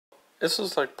this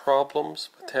is like problems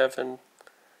with heaven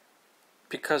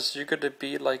because you're going to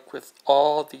be like with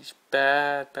all these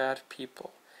bad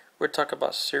people. We're talking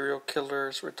about serial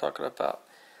killers. We're talking about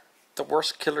the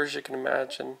worst killers you can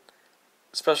imagine,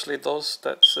 especially those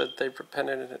that said they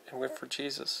repented and went for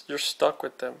Jesus. You're stuck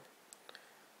with them.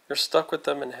 You're stuck with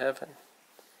them in heaven.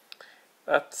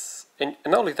 And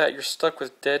not only that, you're stuck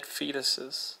with dead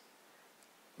fetuses,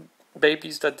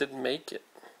 babies that didn't make it.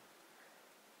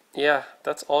 Yeah,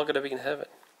 that's all going to be in heaven.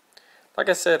 Like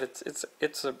I said,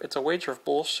 it's a wager of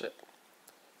bullshit.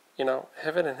 You know,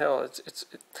 heaven and hell.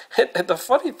 And the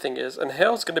funny thing is, in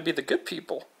hell is going to be the good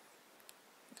people,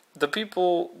 the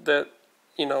people that,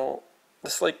 you know,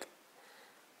 it's like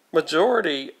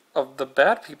majority of the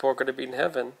bad people are going to be in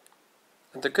heaven,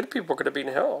 and the good people are going to be in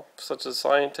hell, such as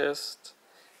scientists,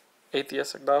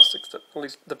 atheists, agnostics, at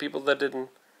least the people that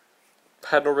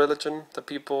had no religion, the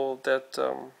people that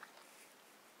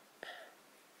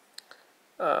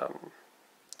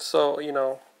so you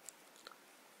know,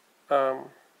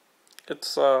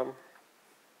 it's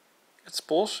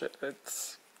bullshit.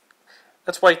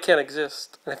 That's why it can't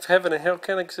exist. And if heaven and hell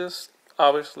can't exist,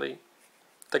 obviously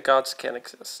the gods can't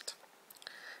exist.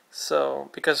 So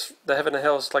because the heaven and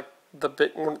hell is like the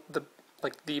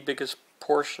biggest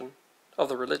portion of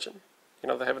the religion, you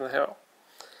know, the heaven and hell.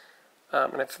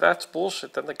 And if that's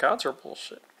bullshit, then the gods are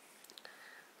bullshit.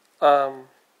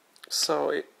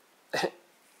 So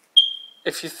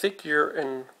if you think you're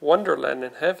in Wonderland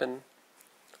in heaven,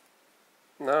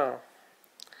 no.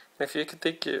 If you could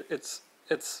think it's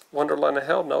Wonderland in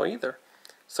hell, no either.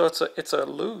 So it's a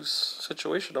lose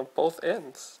situation on both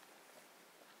ends.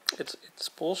 It's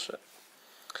bullshit.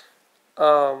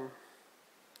 But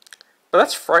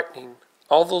that's frightening.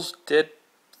 All those dead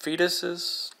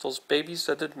fetuses, those babies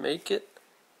that didn't make it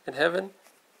in heaven,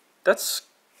 that's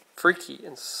freaky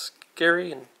and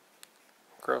scary and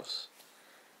gross.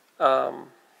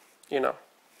 You know,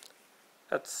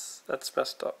 that's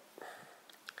messed up.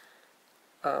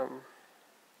 And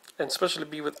especially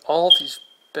be with all these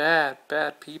bad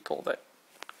people that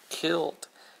killed,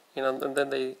 you know, and then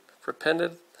they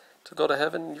repented to go to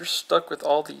heaven. You're stuck with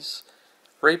all these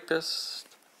rapists,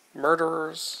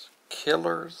 murderers,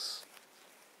 killers.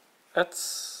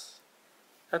 That's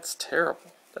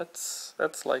terrible. That's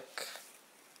like,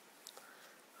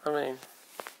 I mean,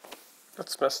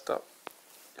 that's messed up.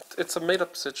 It's a made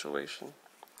up situation.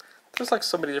 There's like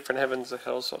so many different heavens and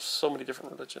hells of so many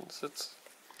different religions. It's,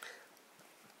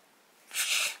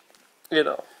 you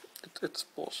know, it's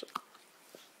bullshit.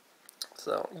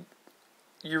 So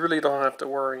you really don't have to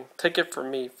worry. Take it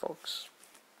from me, folks.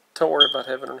 Don't worry about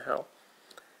heaven and hell.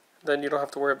 Then you don't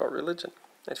have to worry about religion.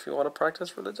 If you want to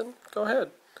practice religion, go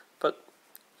ahead. But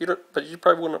you don't. But you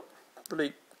probably wouldn't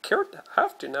really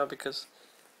have to now, because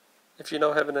if you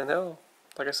know heaven and hell,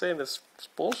 like I say, this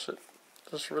bullshit.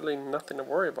 There's really nothing to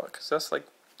worry about, because that's like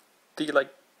the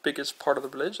biggest part of the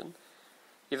religion.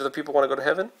 Either the people want to go to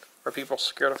heaven, or people are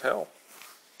scared of hell.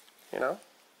 You know?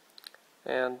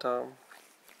 And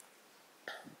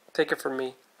take it from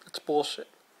me, it's bullshit.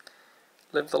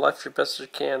 Live the life your best as you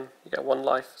can. You got one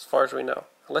life, as far as we know.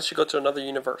 Unless you go to another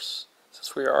universe,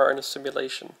 since we are in a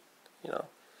simulation. You know,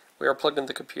 we are plugged in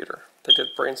the computer. They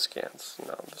did brain scans. You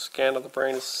know, the scan of the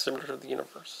brain is similar to the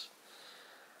universe.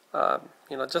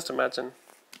 You know, just imagine.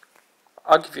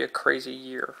 I'll give you a crazy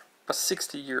year, but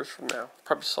 60 years from now,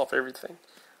 probably solve everything.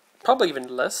 Probably even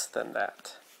less than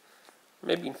that.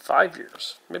 Maybe in 5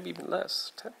 years, maybe even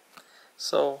less. 10.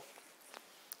 So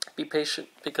be patient,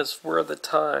 because we're at the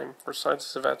time where science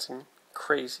is advancing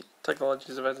crazy.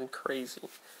 Technology is advancing crazy.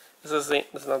 This is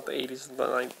not the 80s and the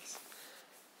 90s.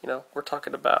 You know, we're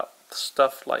talking about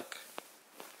stuff like,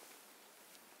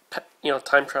 you know,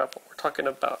 time travel. We're talking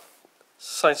about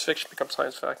science fiction becomes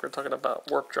science fact. We're talking about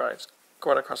warp drives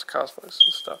going across the cosmos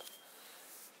and stuff.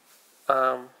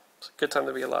 It's a good time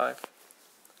to be alive.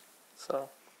 So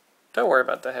don't worry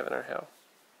about the heaven or hell.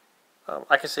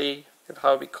 I can see how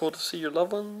it'd be cool to see your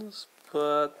loved ones,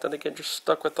 but then again, you're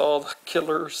stuck with all the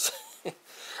killers,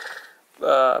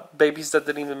 babies that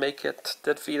didn't even make it,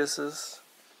 dead fetuses.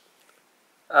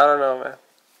 I don't know,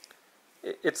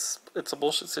 man. It's a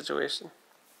bullshit situation.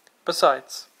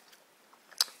 Besides,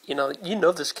 you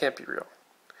know this can't be real,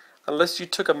 unless you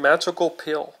took a magical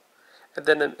pill, and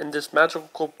then in this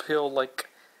magical pill, like,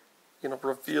 you know,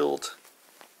 revealed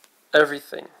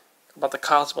everything about the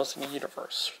cosmos and the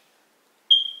universe.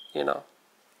 You know,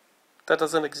 that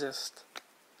doesn't exist.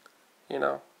 You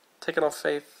know, taking on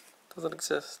faith doesn't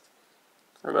exist.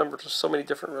 Remember, there's so many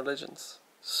different religions,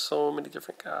 so many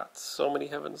different gods, so many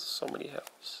heavens, so many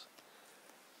hells.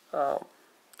 So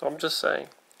I'm just saying,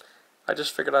 I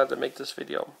just figured I had to make this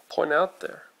video, point out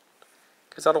there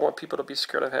because I don't want people to be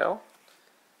scared of hell.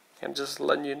 And just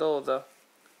letting you know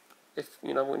if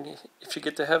you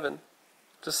get to heaven,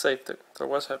 just say that there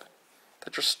was heaven,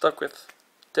 that you're stuck with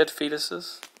dead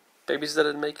fetuses, babies that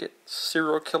didn't make it,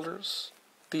 serial killers,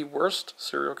 the worst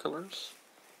serial killers,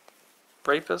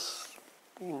 rapists,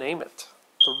 you name it,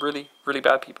 the really, really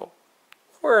bad people.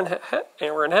 We're in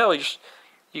hell.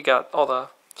 You got all the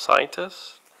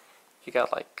scientists, you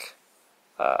got like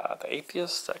the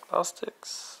atheists,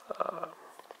 agnostics,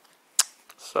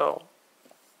 so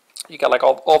you got like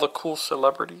all the cool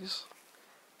celebrities,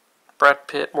 Brad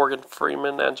Pitt, Morgan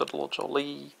Freeman, Angelina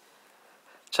Jolie,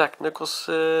 Jack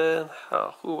Nicholson,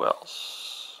 who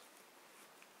else?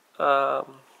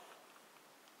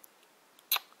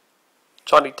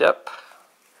 Johnny Depp,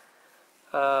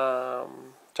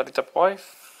 Johnny Depp's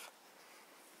wife.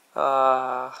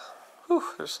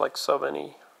 There's like so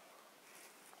many.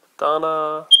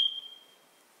 Madonna,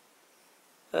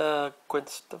 Gwen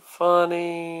Stefani,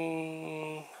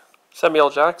 Samuel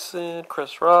Jackson,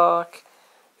 Chris Rock.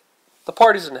 The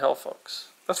party's in hell, folks.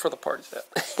 That's where the party's at.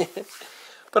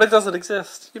 But it doesn't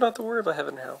exist. You don't have to worry about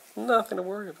heaven and hell. Nothing to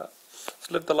worry about.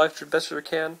 Just live the life the best you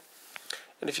can.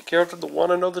 And if you care to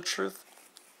want to know the truth,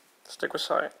 stick with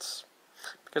science.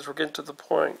 Because we're getting to the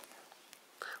point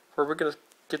where we're going to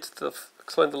get to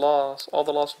explain the laws, all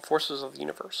the laws and forces of the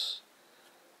universe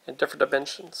in different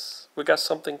dimensions. We got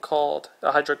something called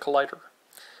a Hadron Collider.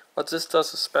 What this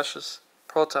does is smashes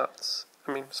protons,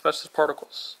 smashes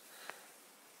particles,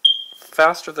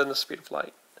 faster than the speed of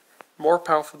light, more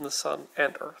powerful than the sun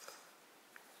and Earth.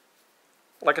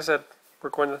 Like I said,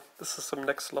 this is some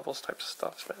next levels type of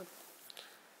stuff, man.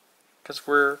 Because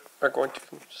we are going to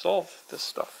solve this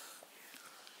stuff.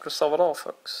 We're going to solve it all,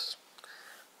 folks.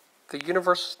 The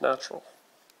universe is natural.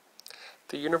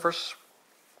 The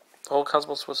whole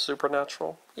cosmos was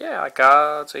supernatural. Yeah,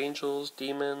 gods, angels,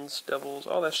 demons, devils,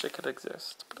 all that shit could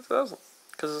exist. But it doesn't,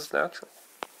 because it's natural.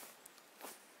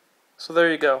 So there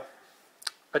you go.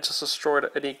 I just destroyed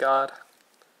any god.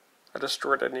 I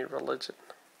destroyed any religion.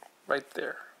 Right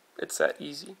there. It's that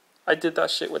easy. I did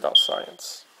that shit without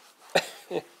science.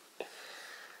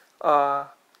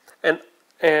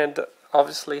 And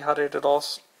obviously, how did it all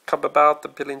come about? The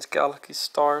billions of galaxies,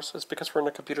 stars, is because we're in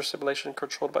a computer simulation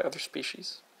controlled by other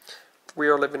species. We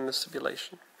are living in a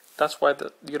simulation. That's why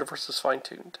the universe is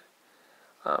fine-tuned.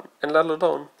 And let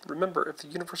alone, remember, if the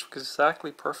universe was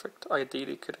exactly perfect, a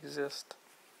deity could exist.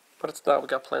 But it's not. We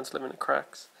got planets living in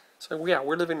cracks. So yeah,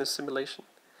 we're living in a simulation.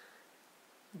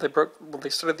 When they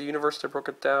studied the universe, they broke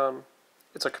it down.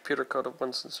 It's a computer code of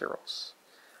ones and zeros.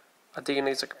 A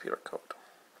DNA is a computer code.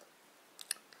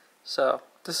 So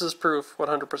this is proof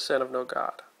 100% of no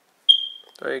God.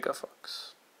 There you go,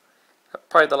 folks.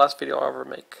 Probably the last video I'll ever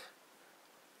make.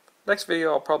 Next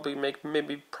video I'll probably make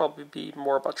probably be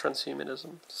more about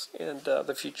transhumanism and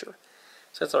the future,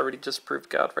 since I already disproved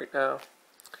God right now.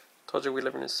 Told you we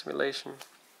live in a simulation.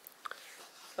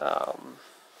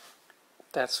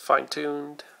 That's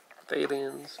fine-tuned with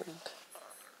aliens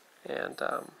and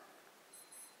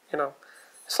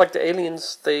it's like the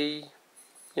aliens.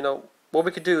 What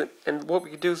we could do, and what we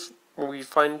could do is when we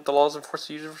find the laws and forces of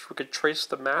the universe, we could trace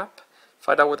the map,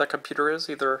 find out what that computer is,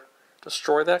 either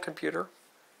destroy that computer,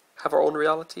 have our own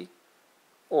reality,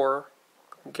 or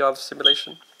get out of the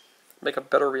simulation, make a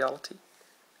better reality,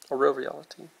 a real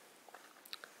reality.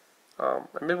 And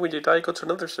maybe when you die, you go to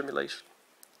another simulation,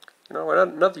 or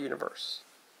another universe,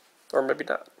 or maybe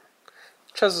not.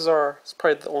 Chances are it's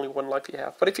probably the only one life you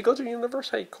have. But if you go to a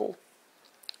universe, hey, cool,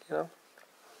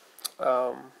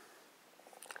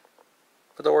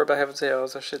 But don't worry about heavens and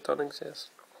hells. That shit don't exist.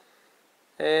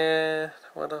 And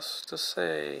what else to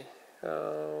say?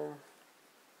 So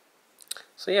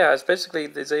yeah, it's basically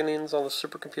these aliens on the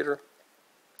supercomputer.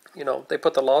 They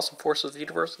put the laws and forces of the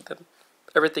universe, and then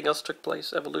everything else took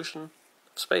place. Evolution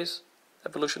of space,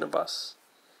 evolution of us.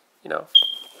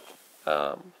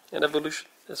 And evolution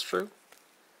is true.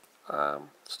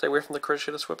 Stay away from the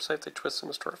creationist website. They twist and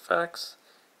distort facts.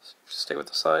 If you stay with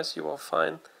the science, you will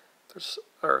find there's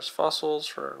fossils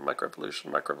for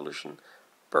microevolution,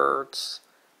 birds,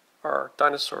 or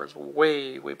dinosaurs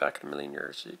way, way back in a million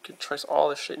years. You can trace all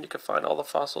this shit, and you can find all the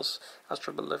fossils,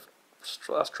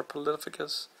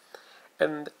 Australopithecus,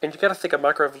 and you gotta think of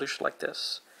microevolution like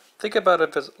this. Think about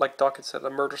it as, like Dawkins said, a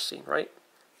murder scene, right?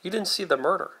 You didn't see the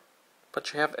murder,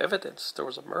 but you have evidence there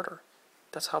was a murder.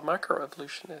 That's how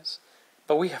microevolution is.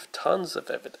 But we have tons of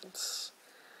evidence.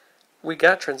 We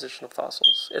got transitional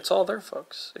fossils. It's all there,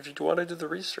 folks. If you want to do the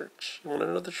research, you want to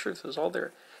know the truth, it's all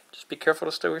there. Just be careful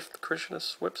to stay away from the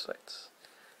creationist websites.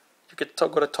 You could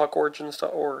go to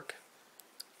talkorigins.org.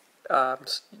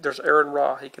 There's Aaron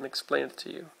Ra. He can explain it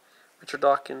to you. Richard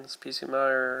Dawkins, P.C.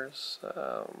 Myers,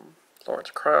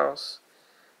 Lawrence Krauss.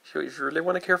 You really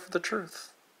want to care for the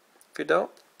truth. If you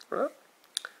don't, well,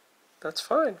 that's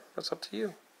fine. That's up to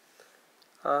you.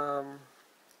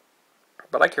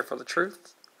 But I care for the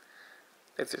truth.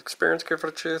 If the experience care for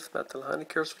the truth, Matt Delahunty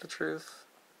cares for the truth.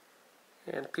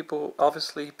 And people,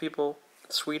 obviously, people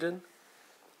in Sweden,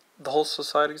 the whole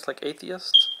society is like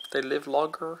atheists. They live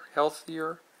longer,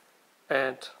 healthier,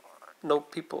 and no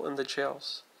people in the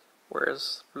jails.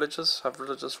 Whereas religious have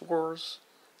religious wars.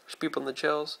 There's people in the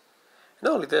jails. And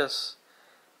not only this,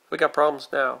 we got problems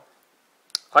now.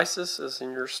 ISIS is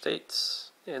in your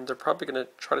states, and they're probably going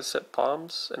to try to set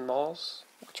bombs in malls,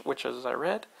 which as I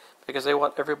read, because they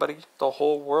want everybody, the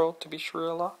whole world, to be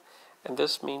Shria Law. And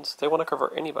this means they want to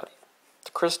cover anybody.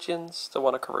 The Christians, they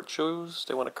want to cover Jews,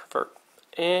 they want to convert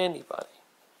anybody.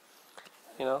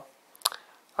 You know?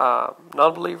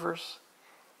 Non-believers.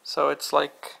 So it's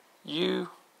like you,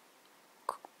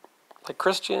 like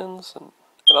Christians and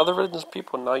other religious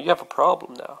people, now you have a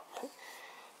problem now.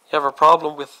 You have a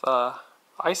problem with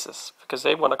ISIS because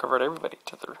they want to convert everybody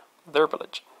to their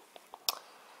religion.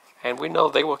 And we know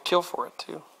they will kill for it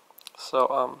too.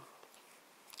 So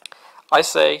I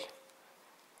say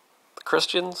the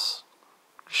Christians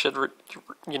should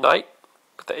unite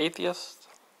with the atheists,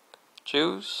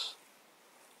 Jews,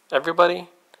 everybody.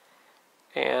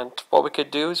 And what we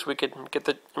could do is we could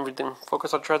get everything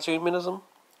focused on transhumanism,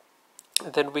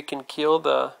 and then we can kill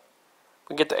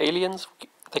we get the aliens.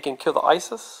 They can kill the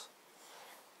ISIS,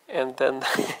 and then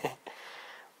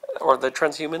or the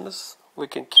transhumanists. We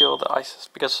can kill the ISIS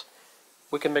because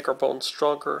we can make our bones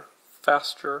stronger,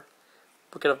 faster.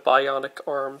 We can have bionic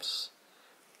arms.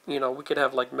 You know, we could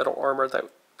have like metal armor that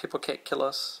people can't kill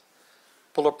us,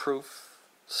 bulletproof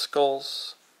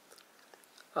skulls.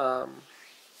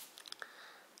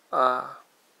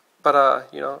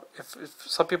 You know, if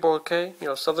some people are okay, you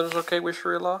know, Southerners okay with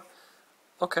Sharia law,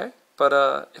 okay. But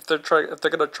if they're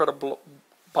gonna try to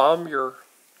bomb your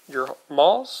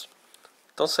malls,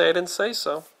 don't say I didn't say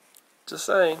so. Just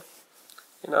saying,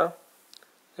 you know,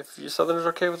 if you Southerners are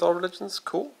okay with all religions,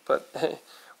 cool. But hey,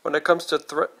 when it comes to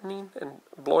threatening and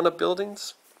blowing up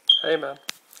buildings, hey man,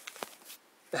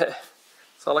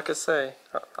 that's all I can say.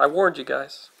 I warned you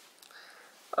guys.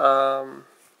 I'm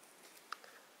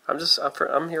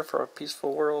here for a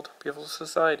peaceful world, peaceful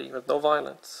society with no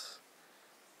violence.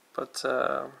 But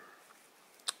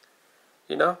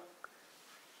you know,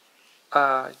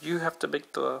 you have to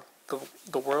make the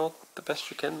world the best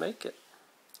you can make it.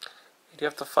 You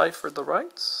have to fight for the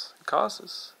rights and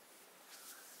causes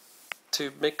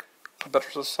to make a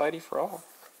better society for all.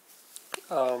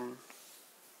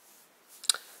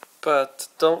 But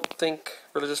don't think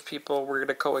religious people we're going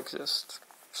to coexist.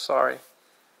 Sorry.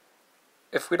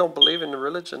 If we don't believe in the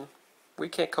religion, we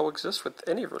can't coexist with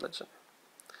any religion.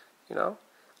 You know?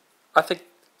 I think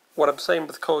what I'm saying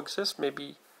with coexist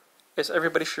maybe is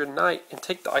everybody should unite and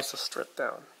take the ISIS threat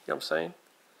down. You know what I'm saying?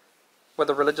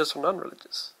 Whether religious or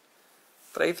non-religious.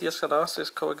 But atheists and us is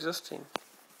coexisting.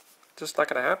 Just not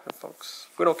going to happen, folks.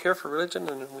 If we don't care for religion,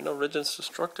 and we know religion is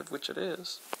destructive, which it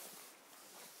is,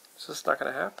 it's just not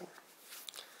going to happen.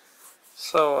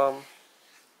 So,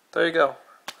 there you go.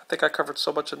 I think I covered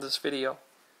so much in this video.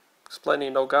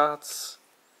 Explaining no gods,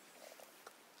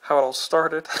 how it all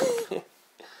started,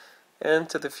 and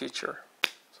to the future.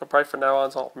 So probably from now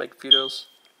on, I'll make videos,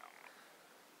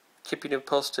 keeping you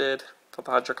posted for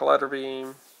the Hydra Collider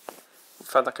Beam,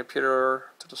 found the computer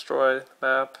to destroy the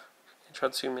map, and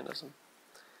transhumanism.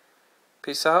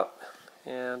 Peace out,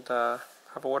 and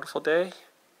have a wonderful day,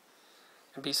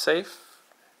 and be safe,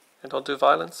 and don't do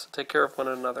violence, take care of one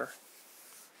another.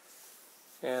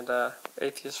 And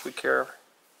atheists, we care,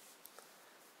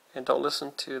 and don't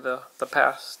listen to the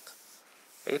past.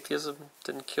 Atheism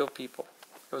didn't kill people.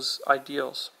 It was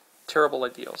ideals, terrible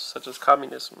ideals, such as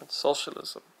communism and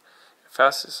socialism and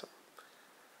fascism.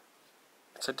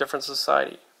 It's a different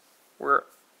society. We're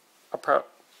a proud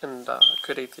and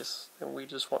good atheists, and we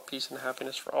just want peace and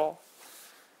happiness for all.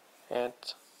 And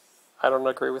I don't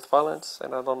agree with violence,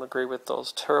 and I don't agree with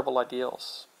those terrible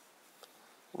ideals.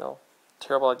 You know,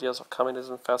 terrible ideas of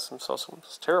communism, fascism, socialism.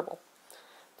 It's terrible.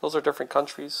 Those are different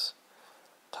countries.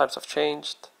 Times have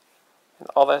changed, and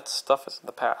all that stuff is in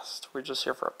the past. We're just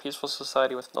here for a peaceful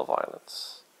society with no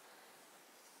violence,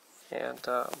 and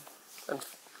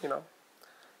you know,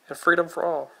 and freedom for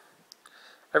all.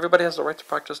 Everybody has the right to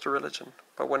practice their religion,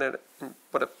 but when it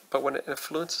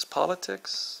influences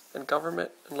politics and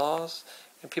government and laws,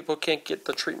 and people can't get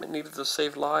the treatment needed to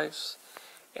save lives,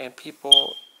 and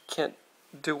people can't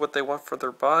do what they want for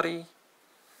their body,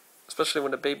 especially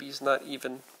when the baby's not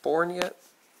even born yet,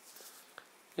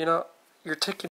 you know, you're taking